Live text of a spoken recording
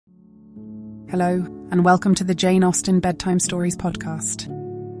Hello, and welcome to the Jane Austen Bedtime Stories podcast.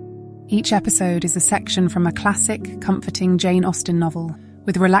 Each episode is a section from a classic, comforting Jane Austen novel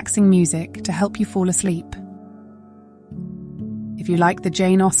with relaxing music to help you fall asleep. If you like the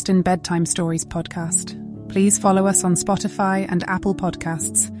Jane Austen Bedtime Stories podcast, please follow us on Spotify and Apple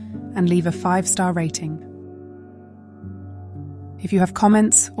Podcasts and leave a 5-star rating. If you have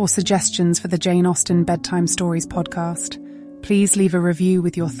comments or suggestions for the Jane Austen Bedtime Stories podcast, please leave a review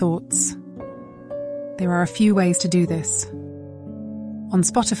with your thoughts. There are a few ways to do this. On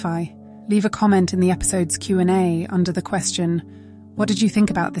Spotify, leave a comment in the episode's Q&A under the question, "What did you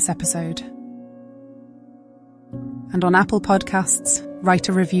think about this episode?" And on Apple Podcasts, write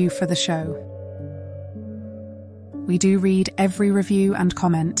a review for the show. We do read every review and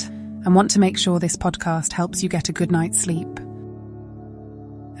comment and want to make sure this podcast helps you get a good night's sleep.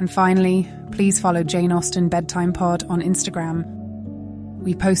 And finally, please follow Jane Austen Bedtime Pod on Instagram.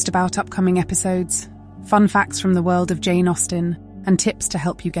 We post about upcoming episodes, fun facts from the world of Jane Austen, and tips to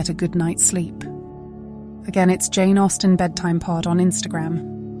help you get a good night's sleep. Again, it's Jane Austen Bedtime Pod on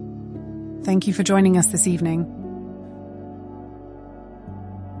Instagram. Thank you for joining us this evening.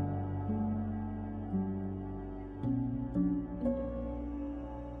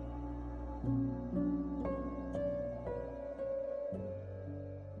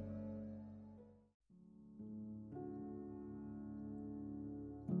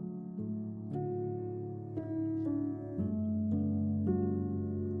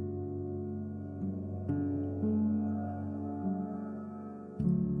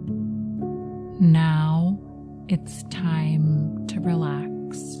 Now it's time to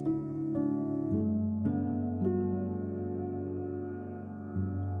relax.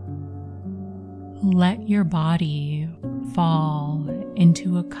 Let your body fall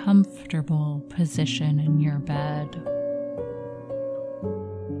into a comfortable position in your bed.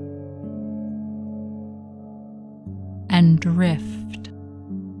 And drift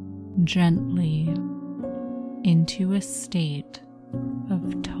gently into a state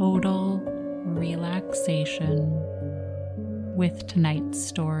of total relaxation with tonight's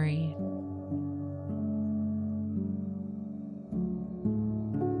story.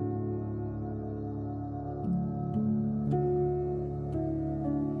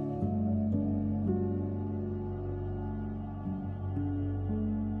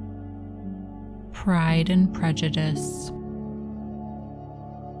 Pride and Prejudice.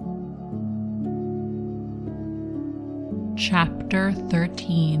 Chapter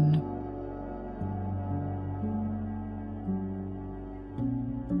 13.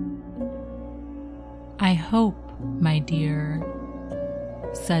 "I hope, my dear,"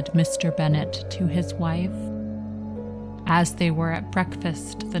 said Mr. Bennet to his wife, as they were at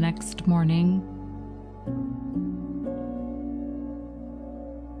breakfast the next morning,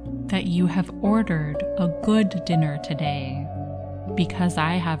 "that you have ordered a good dinner today, because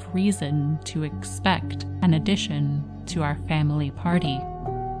I have reason to expect an addition to our family party."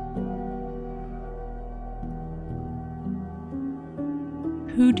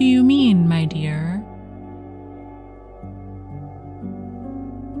 "Who do you mean, my dear?"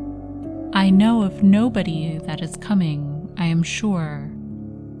 "I know of nobody that is coming, I am sure,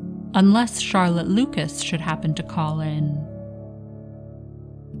 unless Charlotte Lucas should happen to call in.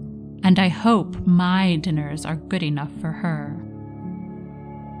 And I hope my dinners are good enough for her.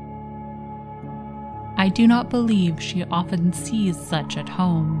 I do not believe she often sees such at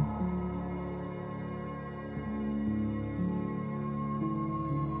home.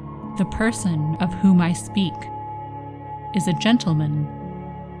 The person of whom I speak is a gentleman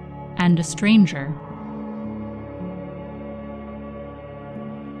and a stranger."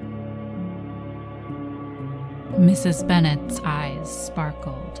 Mrs. Bennet's eyes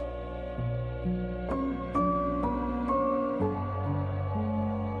sparkled.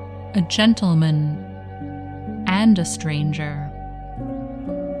 "A gentleman and a stranger.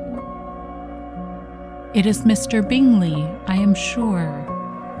 It is Mr. Bingley, I am sure."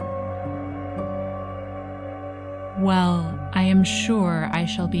 "Well, I am sure I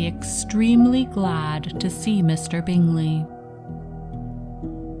shall be extremely glad to see Mr. Bingley.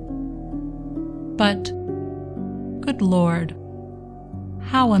 But, good Lord,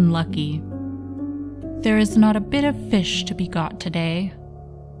 how unlucky. There is not a bit of fish to be got today.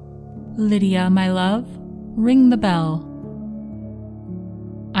 Lydia, my love, ring the bell.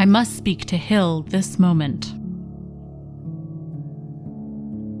 I must speak to Hill this moment."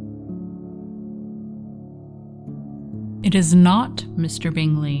 "It is not Mr.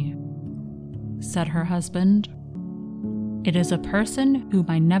 Bingley," said her husband. "It is a person whom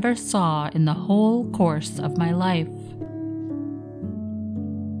I never saw in the whole course of my life."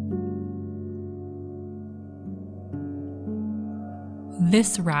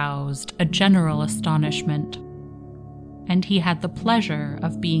 This roused a general astonishment, and he had the pleasure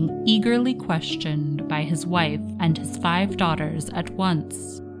of being eagerly questioned by his wife and his 5 daughters at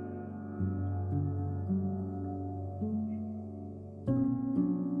once.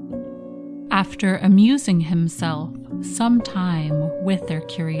 After amusing himself some time with their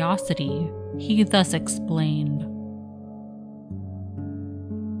curiosity, he thus explained.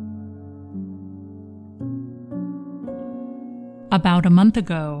 About a month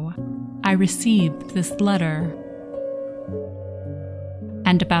ago, I received this letter,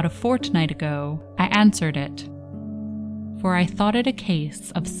 and about a fortnight ago, I answered it, for I thought it a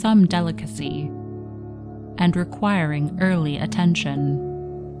case of some delicacy and requiring early attention.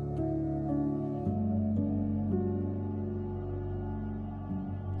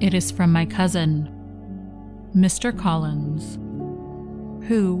 It is from my cousin, Mr. Collins,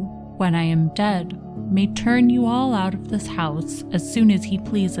 who, when I am dead, may turn you all out of this house as soon as he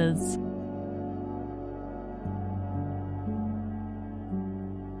pleases.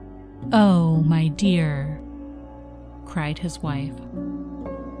 Oh, my dear, cried his wife,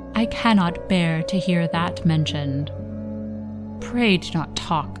 I cannot bear to hear that mentioned. Pray do not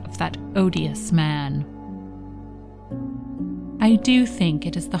talk of that odious man. I do think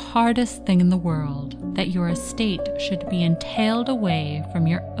it is the hardest thing in the world that your estate should be entailed away from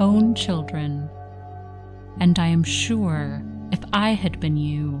your own children, and I am sure if I had been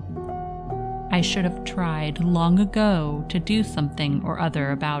you, I should have tried long ago to do something or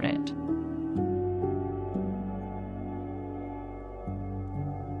other about it.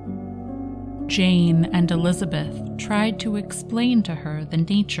 Jane and Elizabeth tried to explain to her the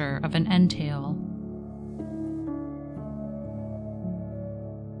nature of an entail.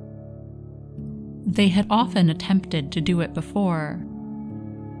 They had often attempted to do it before,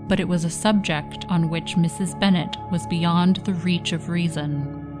 but it was a subject on which Mrs. Bennet was beyond the reach of reason.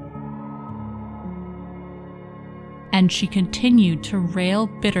 And she continued to rail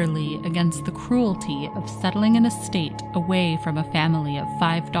bitterly against the cruelty of settling an estate away from a family of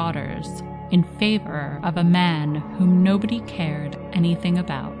 5 daughters in favor of a man whom nobody cared anything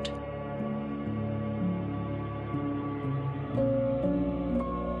about.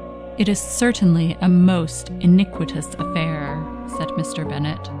 It is certainly a most iniquitous affair, said Mr.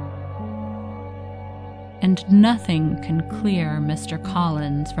 Bennet, and nothing can clear Mr.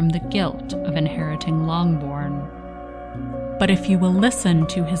 Collins from the guilt of inheriting Longbourn. But if you will listen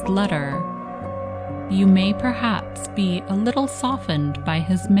to his letter, you may perhaps be a little softened by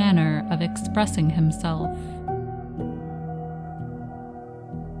his manner of expressing himself.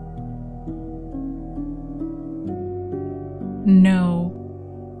 No,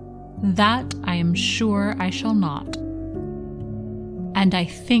 that I am sure I shall not. And I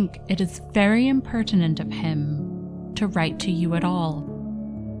think it is very impertinent of him to write to you at all,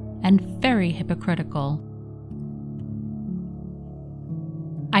 and very hypocritical.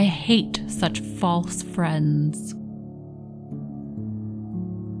 I hate such false friends.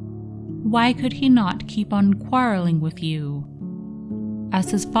 Why could he not keep on quarreling with you,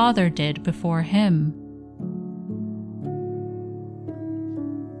 as his father did before him?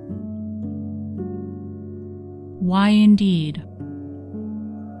 Why indeed?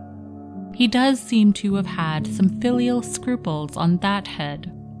 He does seem to have had some filial scruples on that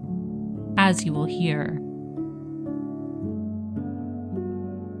head, as you will hear.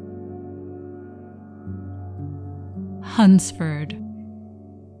 Hunsford,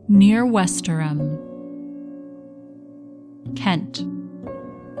 near Westerham, Kent,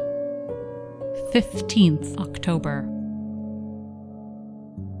 15th October.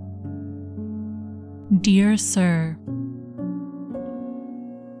 Dear Sir,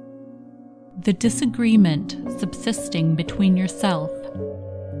 the disagreement subsisting between yourself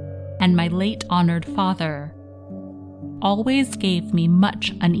and my late honored father always gave me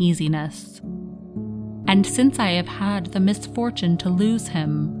much uneasiness, and since I have had the misfortune to lose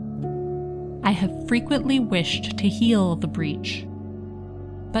him, I have frequently wished to heal the breach,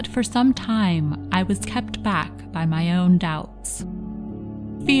 but for some time I was kept back by my own doubts,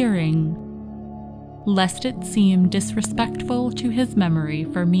 fearing lest it seem disrespectful to his memory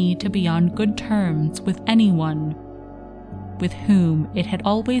for me to be on good terms with anyone with whom it had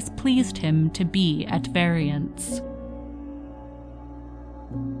always pleased him to be at variance.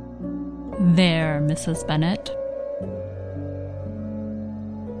 There, Mrs. Bennet.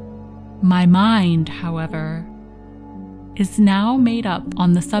 My mind, however, is now made up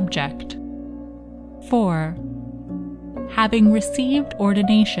on the subject, for, having received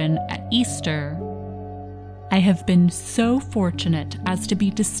ordination at Easter, I have been so fortunate as to be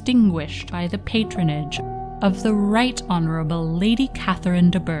distinguished by the patronage of the Right Honourable Lady Catherine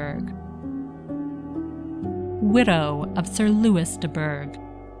de Bourgh, widow of Sir Louis de Bourgh,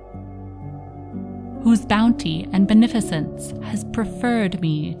 whose bounty and beneficence has preferred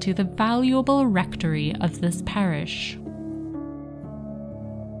me to the valuable rectory of this parish,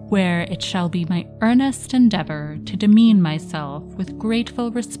 where it shall be my earnest endeavour to demean myself with grateful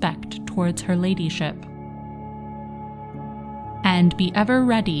respect towards her ladyship, and be ever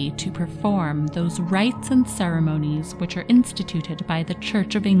ready to perform those rites and ceremonies which are instituted by the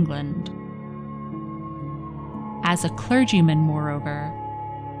Church of England. As a clergyman, moreover,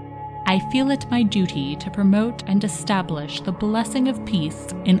 I feel it my duty to promote and establish the blessing of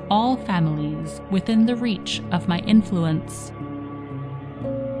peace in all families within the reach of my influence.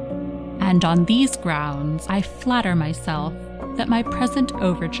 And on these grounds, I flatter myself that my present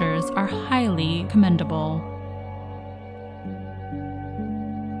overtures are highly commendable,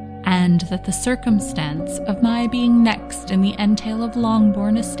 and that the circumstance of my being next in the entail of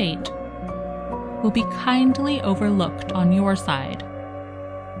Longbourn estate will be kindly overlooked on your side,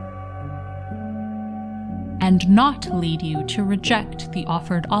 and not lead you to reject the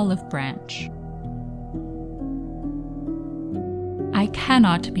offered olive branch. I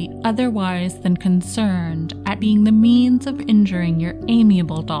cannot be otherwise than concerned at being the means of injuring your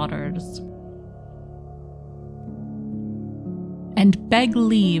amiable daughters, and beg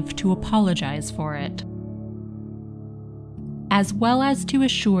leave to apologize for it, as well as to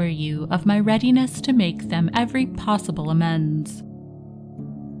assure you of my readiness to make them every possible amends.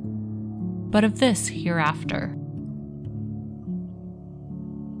 But of this hereafter.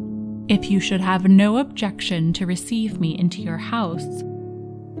 If you should have no objection to receive me into your house,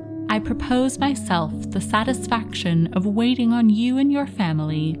 I propose myself the satisfaction of waiting on you and your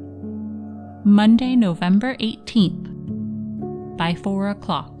family Monday, November 18th, by 4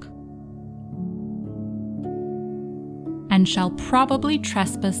 o'clock, and shall probably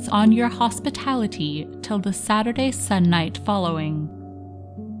trespass on your hospitality till the Saturday se'nnight following,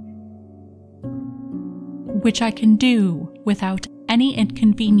 which I can do without any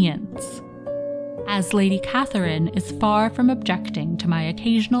inconvenience, as Lady Catherine is far from objecting to my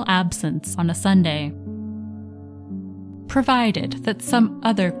occasional absence on a Sunday, provided that some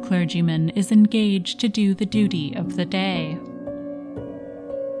other clergyman is engaged to do the duty of the day.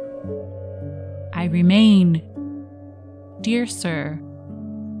 I remain, dear sir,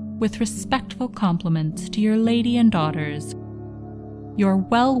 with respectful compliments to your lady and daughters, your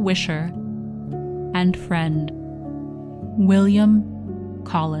well-wisher and friend, William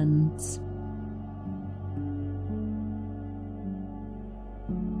Collins.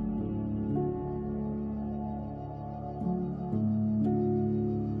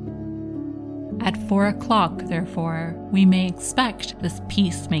 At 4 o'clock, therefore, we may expect this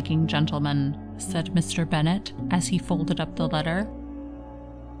peacemaking gentleman, said Mr. Bennet as he folded up the letter.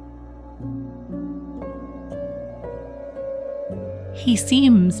 He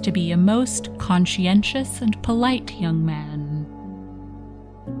seems to be a most conscientious and polite young man,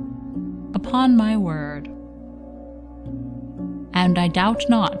 upon my word, and I doubt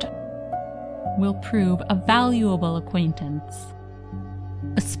not will prove a valuable acquaintance,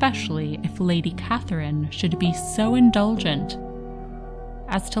 especially if Lady Catherine should be so indulgent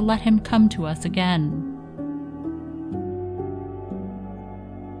as to let him come to us again.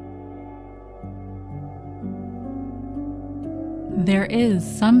 There is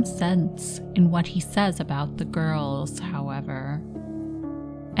some sense in what he says about the girls, however,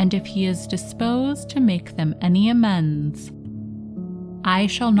 and if he is disposed to make them any amends, I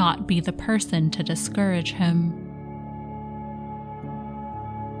shall not be the person to discourage him.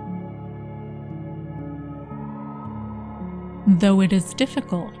 Though it is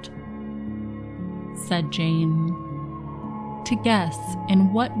difficult, said Jane, to guess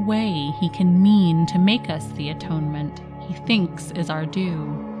in what way he can mean to make us the atonement he thinks is our due.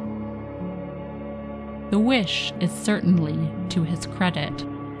 The wish is certainly to his credit.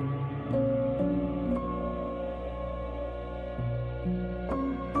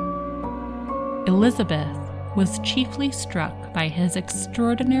 Elizabeth was chiefly struck by his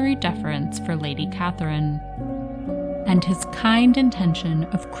extraordinary deference for Lady Catherine, and his kind intention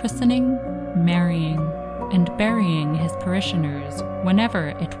of christening, marrying, and burying his parishioners whenever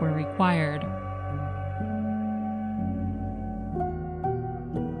it were required.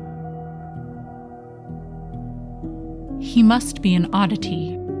 He must be an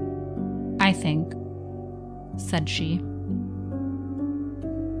oddity, I think, said she.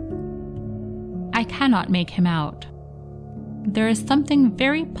 I cannot make him out. There is something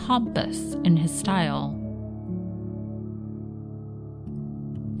very pompous in his style,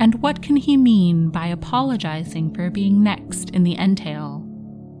 And what can he mean by apologizing for being next in the entail?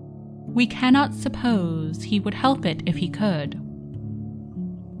 We cannot suppose he would help it if he could.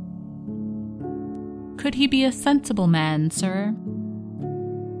 Could he be a sensible man, sir?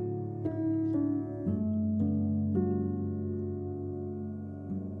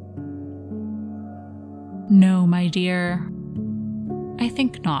 No, my dear, I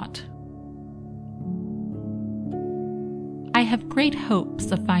think not. I have great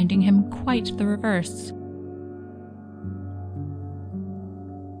hopes of finding him quite the reverse.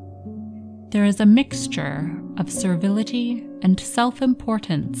 There is a mixture of servility and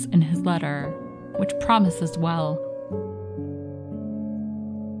self-importance in his letter, which promises well.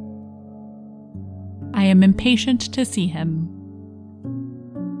 I am impatient to see him.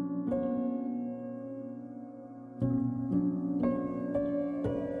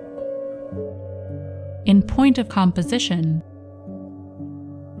 In point of composition,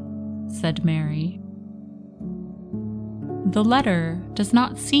 said Mary, the letter does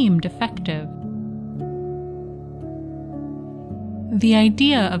not seem defective. The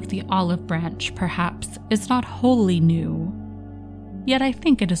idea of the olive branch, perhaps, is not wholly new, yet I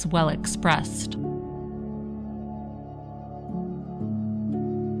think it is well expressed.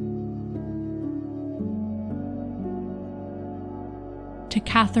 To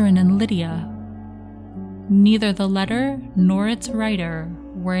Catherine and Lydia, neither the letter nor its writer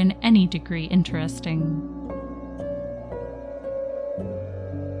were in any degree interesting.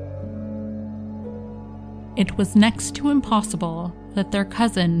 It was next to impossible that their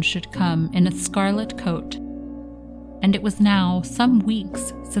cousin should come in a scarlet coat, and it was now some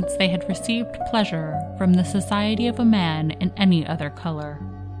weeks since they had received pleasure from the society of a man in any other color.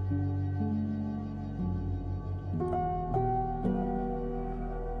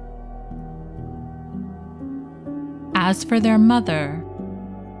 As for their mother,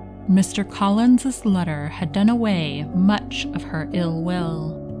 Mr. Collins's letter had done away much of her ill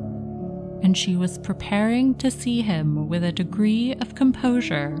will, and she was preparing to see him with a degree of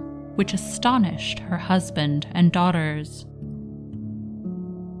composure which astonished her husband and daughters.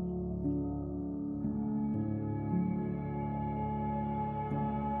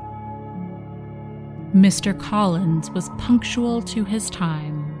 Mr. Collins was punctual to his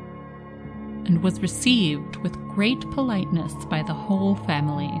time, and was received with great politeness by the whole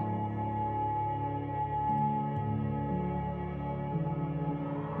family.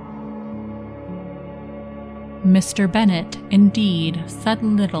 Mr. Bennet, indeed, said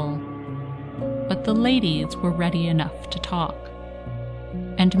little, but the ladies were ready enough to talk,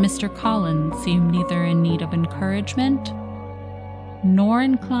 and Mr. Collins seemed neither in need of encouragement nor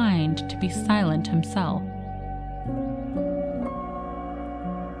inclined to be silent himself.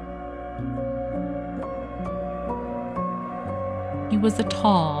 He was a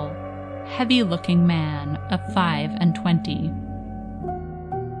tall, heavy-looking man of 25.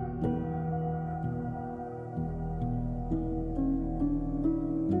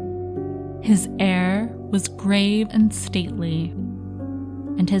 His air was grave and stately,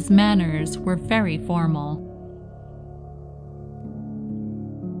 and his manners were very formal.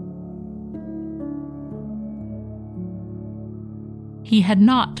 He had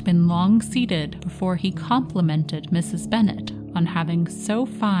not been long seated before he complimented Mrs. Bennet on having so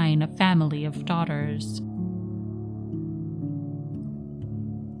fine a family of daughters.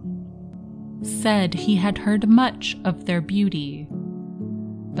 Said he had heard much of their beauty,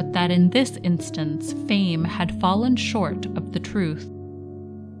 but that in this instance fame had fallen short of the truth,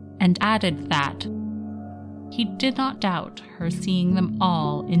 and added that he did not doubt her seeing them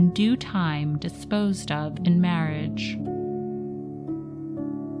all in due time disposed of in marriage.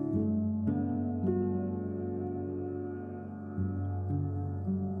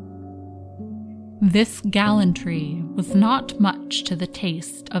 This gallantry was not much to the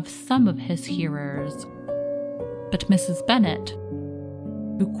taste of some of his hearers, but Mrs. Bennet,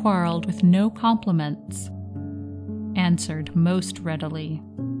 who quarreled with no compliments, answered most readily.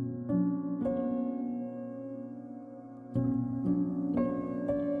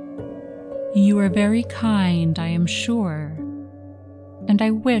 You are very kind, I am sure, and I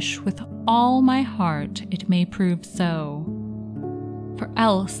wish with all my heart it may prove so, for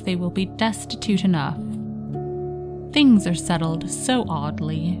else they will be destitute enough. Things are settled so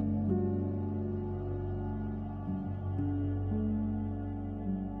oddly.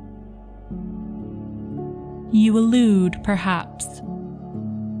 You allude, perhaps,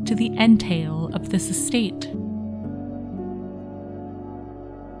 to the entail of this estate.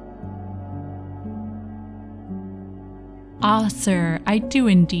 Ah, sir, I do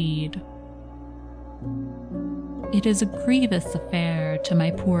indeed. It is a grievous affair. unfair to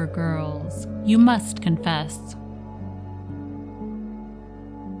my poor girls, you must confess.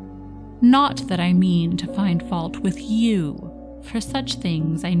 Not that I mean to find fault with you, for such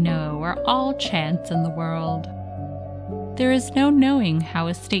things I know are all chance in the world. There is no knowing how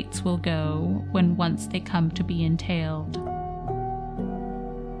estates will go when once they come to be entailed.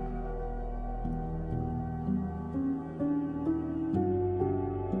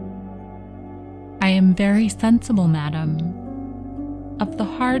 I am very sensible, madam, of the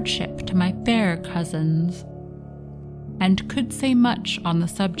hardship to my fair cousins, and could say much on the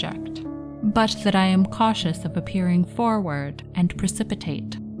subject, but that I am cautious of appearing forward and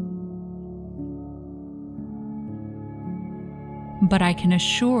precipitate. But I can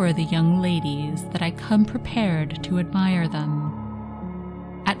assure the young ladies that I come prepared to admire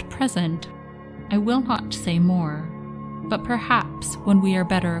them. At present, I will not say more, but perhaps when we are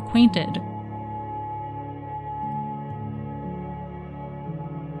better acquainted.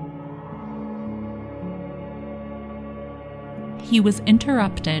 He was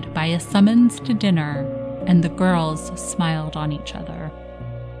interrupted by a summons to dinner, and the girls smiled on each other.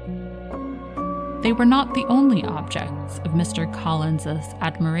 They were not the only objects of Mr. Collins's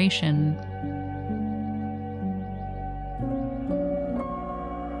admiration.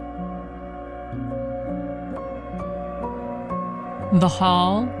 The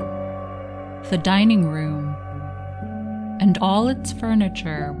hall, the dining room, and all its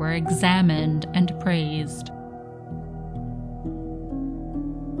furniture were examined and praised.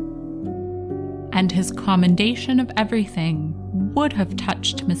 And his commendation of everything would have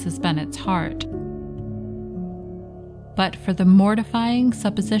touched Mrs. Bennet's heart, but for the mortifying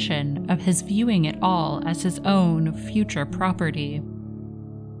supposition of his viewing it all as his own future property.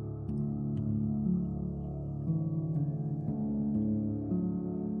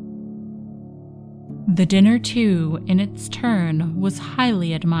 The dinner, too, in its turn, was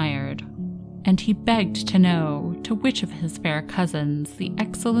highly admired, and he begged to know to which of his fair cousins the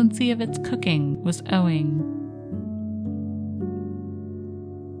excellency of its cooking was owing.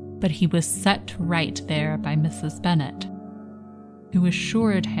 But he was set right there by Mrs. Bennet, who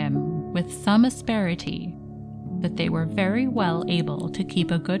assured him with some asperity that they were very well able to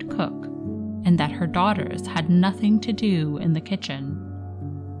keep a good cook, and that her daughters had nothing to do in the kitchen.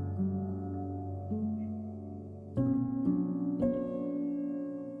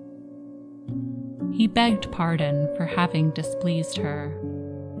 He begged pardon for having displeased her.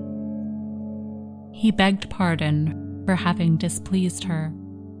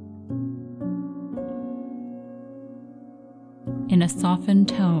 In a softened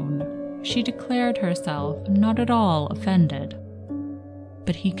tone, she declared herself not at all offended,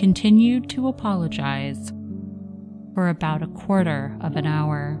 but he continued to apologize for about a quarter of an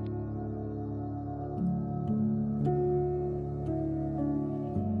hour.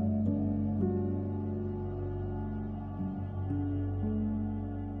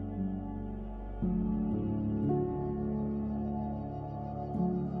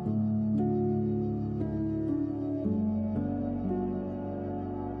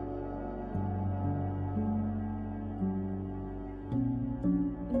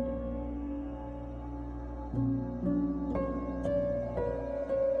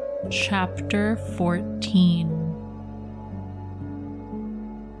 Chapter 14.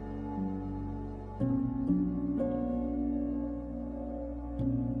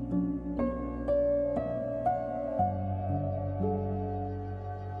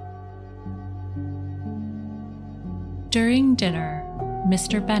 During dinner,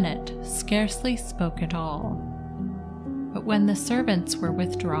 Mr. Bennet scarcely spoke at all, but when the servants were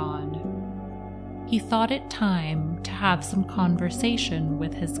withdrawn, he thought it time to have some conversation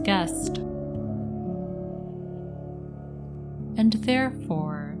with his guest, and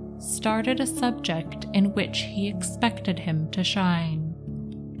therefore started a subject in which he expected him to shine,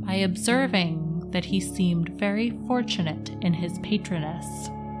 by observing that he seemed very fortunate in his patroness.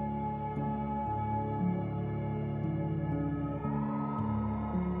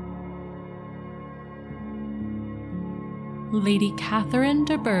 Lady Catherine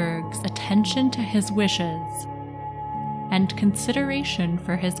de Bourgh's attention to his wishes and consideration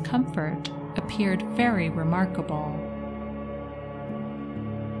for his comfort appeared very remarkable.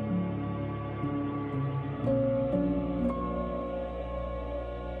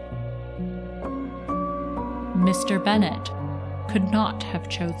 Mr. Bennet could not have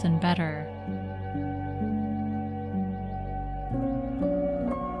chosen better.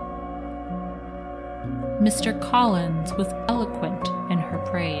 Mr. Collins was eloquent in her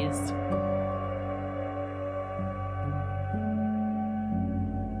praise.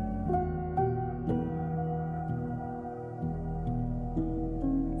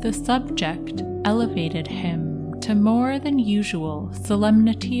 The subject elevated him to more than usual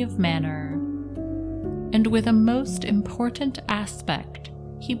solemnity of manner, and with a most important aspect,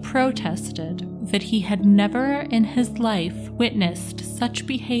 he protested that he had never in his life witnessed such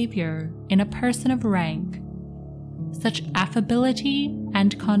behavior in a person of rank, such affability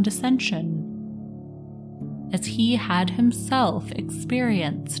and condescension, as he had himself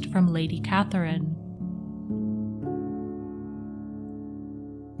experienced from Lady Catherine.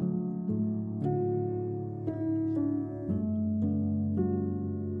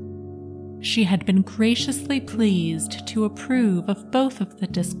 She had been graciously pleased to approve of both of the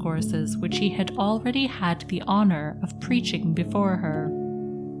discourses which he had already had the honor of preaching before her.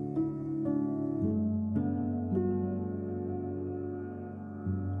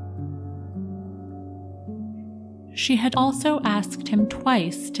 She had also asked him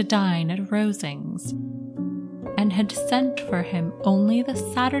twice to dine at Rosings, and had sent for him only the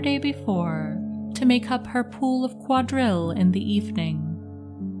Saturday before to make up her pool of quadrille in the evening.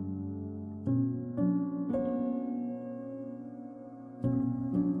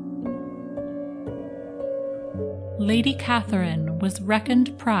 Lady Catherine was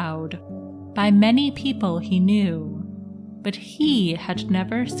reckoned proud by many people he knew, but he had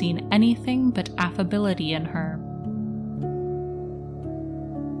never seen anything but affability in her.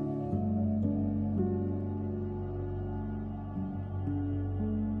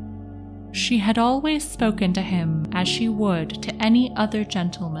 She had always spoken to him as she would to any other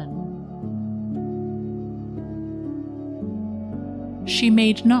gentleman. She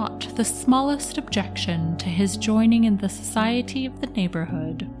made not the smallest objection to his joining in the society of the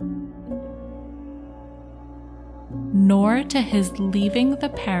neighborhood, nor to his leaving the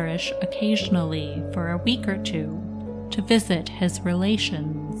parish occasionally for a week or two to visit his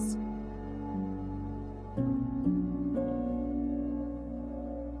relations.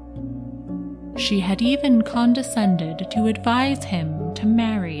 She had even condescended to advise him to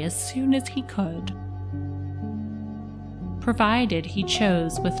marry as soon as he could, provided he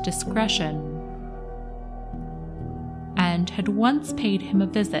chose with discretion, and had once paid him a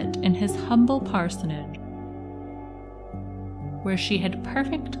visit in his humble parsonage, where she had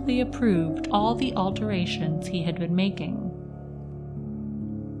perfectly approved all the alterations he had been making.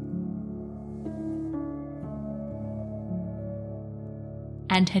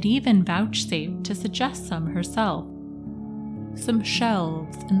 And had even vouchsafed to suggest some herself, some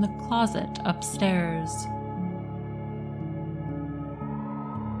shelves in the closet upstairs.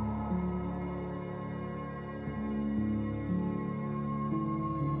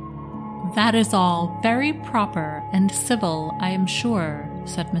 "That is all very proper and civil, I am sure,"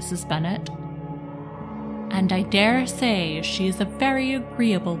 said Mrs. Bennet, "and I dare say she is a very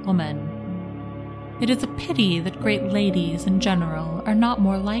agreeable woman. It is a pity that great ladies in general are not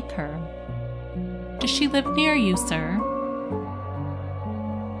more like her. Does she live near you, sir?"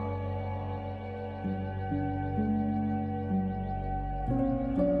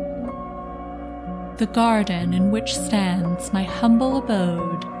 "The garden in which stands my humble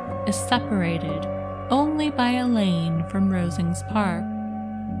abode is separated only by a lane from Rosings Park,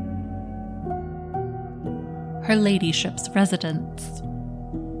 her ladyship's residence."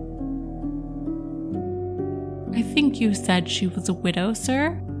 "I think you said she was a widow,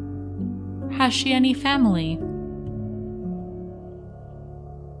 sir? Has she any family?"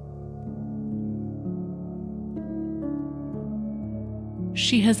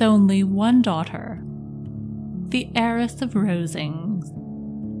 "She has only one daughter, the heiress of Rosings,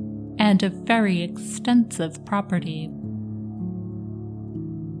 and of very extensive property."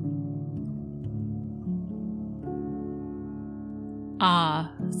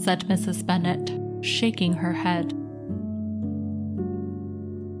 "Ah," said Mrs. Bennet, shaking her head,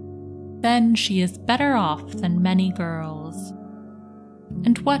 "then she is better off than many girls.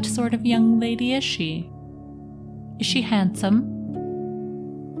 And what sort of young lady is she? Is she handsome?"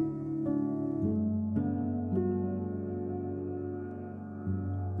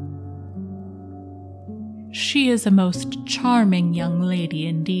 "She is a most charming young lady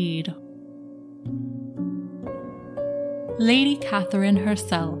indeed." Lady Catherine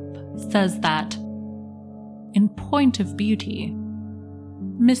herself says that, in point of beauty,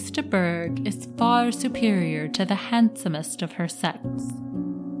 Miss de Bourgh is far superior to the handsomest of her sex,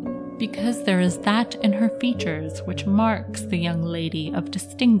 because there is that in her features which marks the young lady of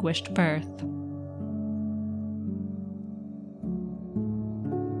distinguished birth.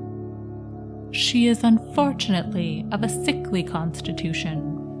 She is unfortunately of a sickly constitution,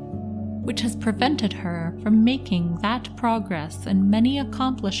 which has prevented her from making that progress in many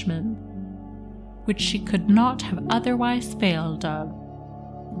accomplishments which she could not have otherwise failed of.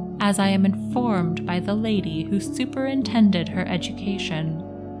 as I am informed by the lady who superintended her education,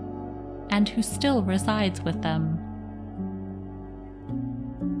 and who still resides with them.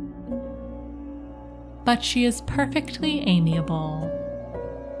 But she is perfectly amiable,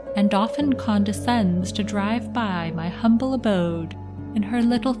 and often condescends to drive by my humble abode in her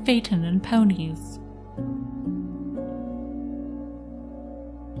little phaeton and ponies.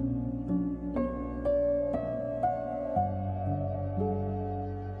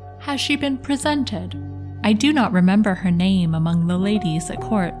 Has she been presented? I do not remember her name among the ladies at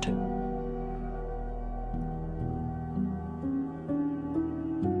court.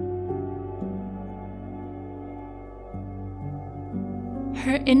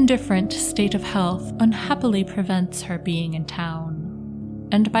 Her indifferent state of health unhappily prevents her being in town,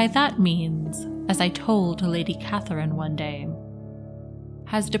 and by that means, as I told Lady Catherine one day,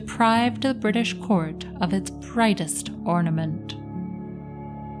 has deprived the British court of its brightest ornament.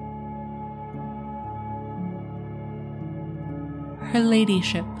 Her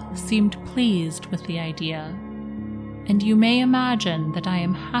ladyship seemed pleased with the idea, and you may imagine that I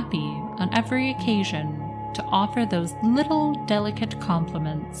am happy on every occasion to offer those little delicate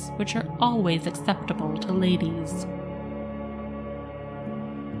compliments which are always acceptable to ladies.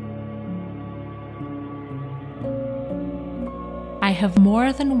 I have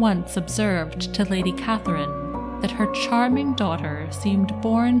more than once observed to Lady Catherine that her charming daughter seemed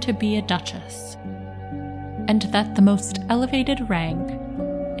born to be a duchess, and that the most elevated rank,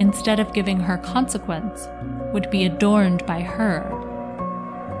 instead of giving her consequence, would be adorned by her.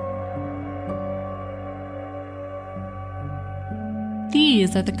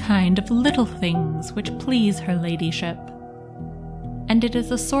 These are the kind of little things which please her ladyship, and it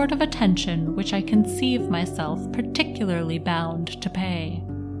is a sort of attention which I conceive myself particularly bound to pay.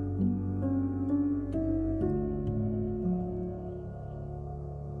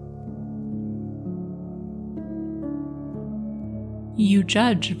 "You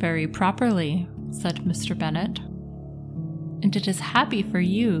judge very properly," said Mr. Bennet, "and it is happy for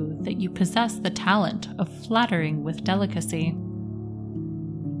you that you possess the talent of flattering with delicacy.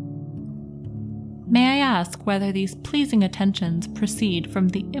 May I ask whether these pleasing attentions proceed from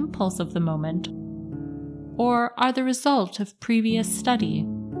the impulse of the moment, or are the result of previous study?"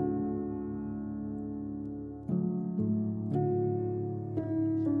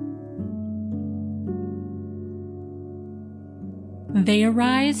 "They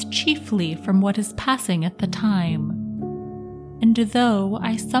arise chiefly from what is passing at the time, and though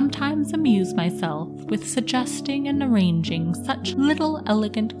I sometimes amuse myself with suggesting and arranging such little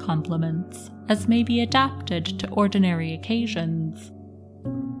elegant compliments as may be adapted to ordinary occasions,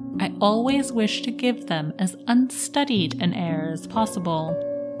 I always wish to give them as unstudied an air as possible.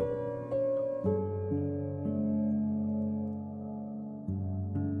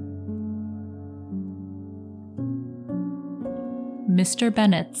 Mr.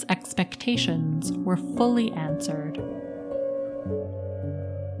 Bennet's expectations were fully answered.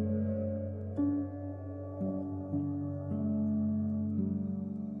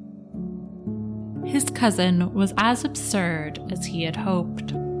 His cousin was as absurd as he had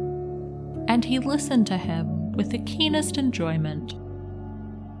hoped, and he listened to him with the keenest enjoyment,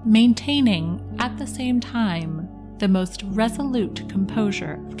 maintaining at the same time the most resolute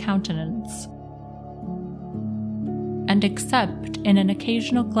composure of countenance, and except in an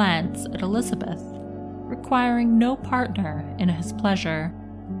occasional glance at Elizabeth, requiring no partner in his pleasure.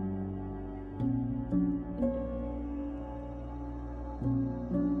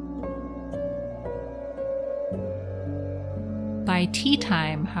 By tea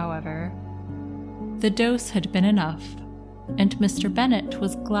time, however, the dose had been enough, and Mr. Bennet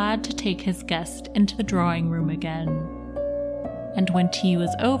was glad to take his guest into the drawing room again, and when tea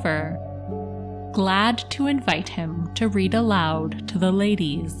was over, glad to invite him to read aloud to the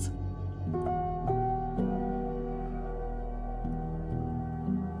ladies.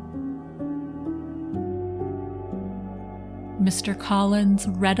 Mr. Collins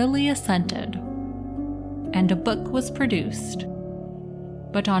readily assented, and a book was produced,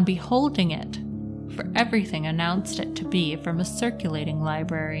 but on beholding it, for everything announced it to be from a circulating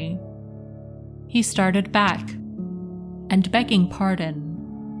library, he started back, and begging pardon,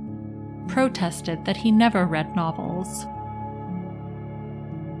 protested that he never read novels.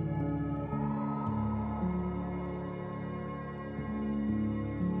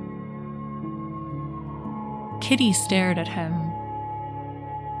 Kitty stared at him,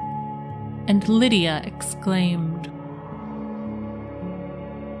 and Lydia exclaimed.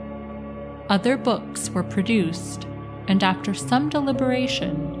 Other books were produced, and after some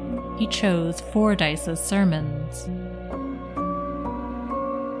deliberation, he chose Fordyce's Sermons.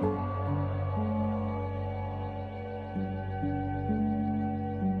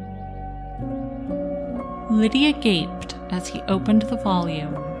 Lydia gaped as he opened the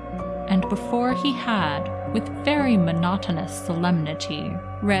volume, and before he had, with very monotonous solemnity,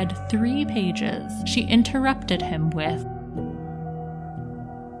 read 3 pages, she interrupted him with,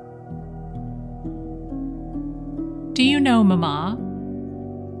 "Do you know, Mamma,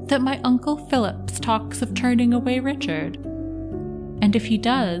 that my Uncle Phillips talks of turning away Richard? And if he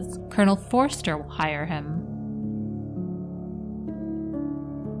does, Colonel Forster will hire him.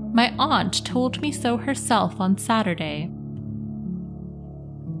 My aunt told me so herself on Saturday.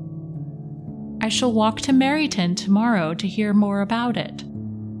 I shall walk to Meryton tomorrow to hear more about it,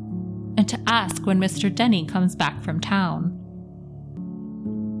 and to ask when Mr. Denny comes back from town."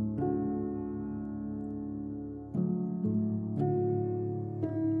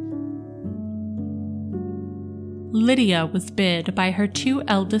 Lydia was bid by her 2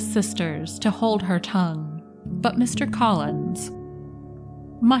 eldest sisters to hold her tongue, but Mr. Collins,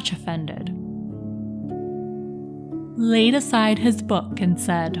 much offended, laid aside his book and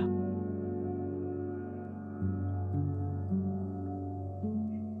said,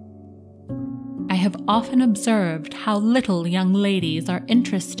 "I have often observed how little young ladies are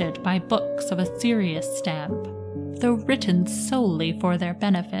interested by books of a serious stamp, though written solely for their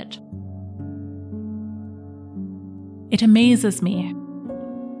benefit. It amazes me,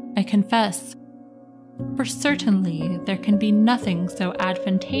 I confess, for certainly there can be nothing so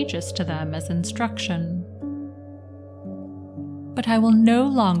advantageous to them as instruction. But I will no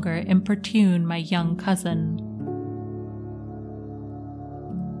longer importune my young cousin.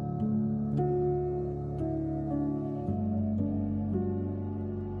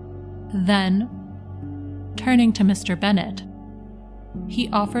 Then, turning to Mr. Bennet, he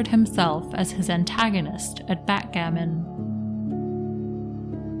offered himself as his antagonist at backgammon.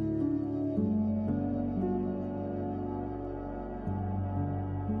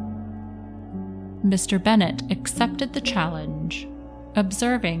 Mr. Bennet accepted the challenge,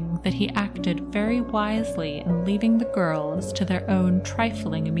 observing that he acted very wisely in leaving the girls to their own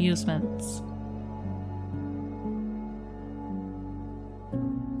trifling amusements.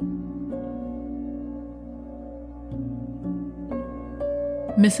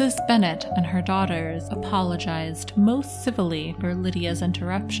 Mrs. Bennet and her daughters apologized most civilly for Lydia's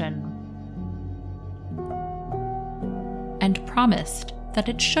interruption, and promised that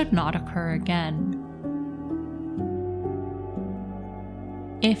it should not occur again,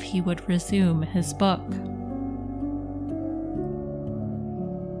 if he would resume his book.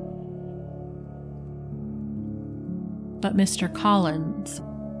 But Mr. Collins,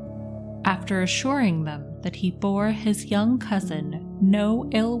 after assuring them that he bore his young cousin no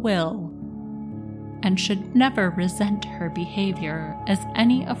ill will, and should never resent her behavior as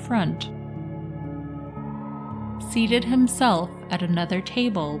any affront, seated himself at another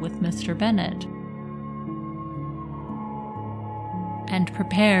table with Mr. Bennet, and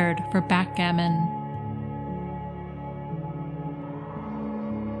prepared for backgammon.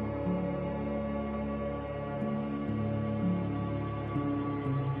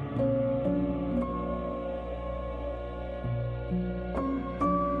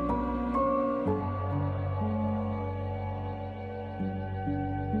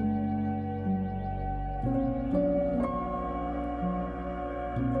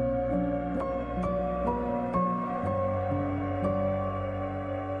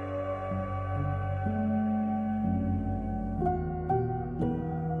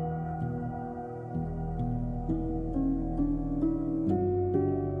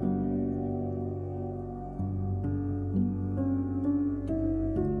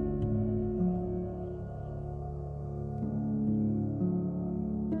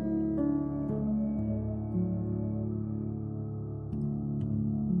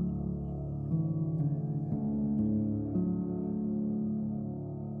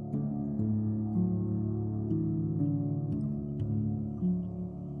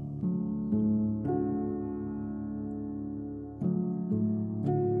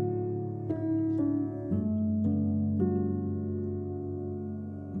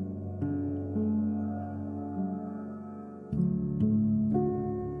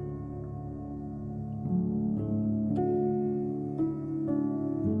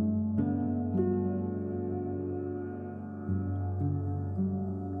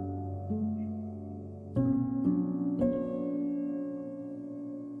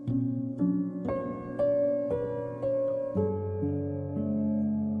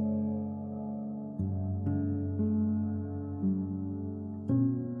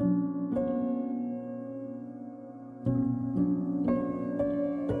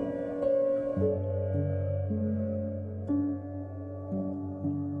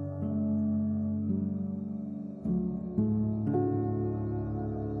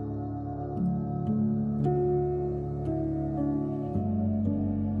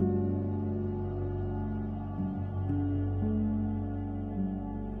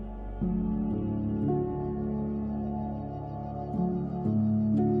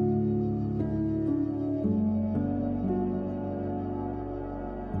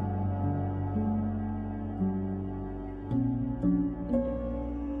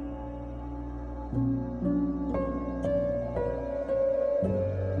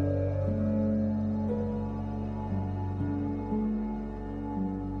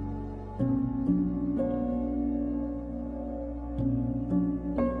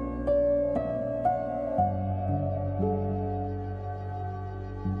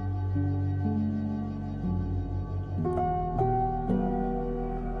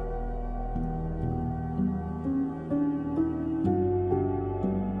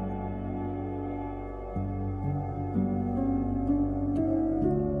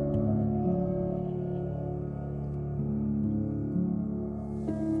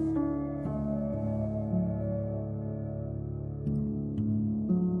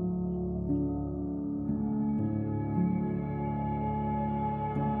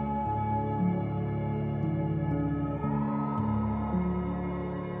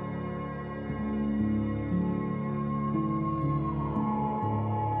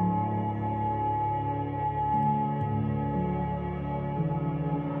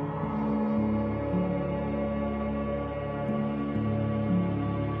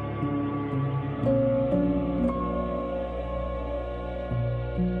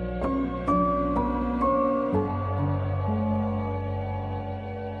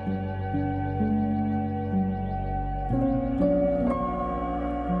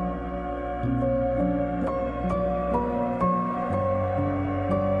 you.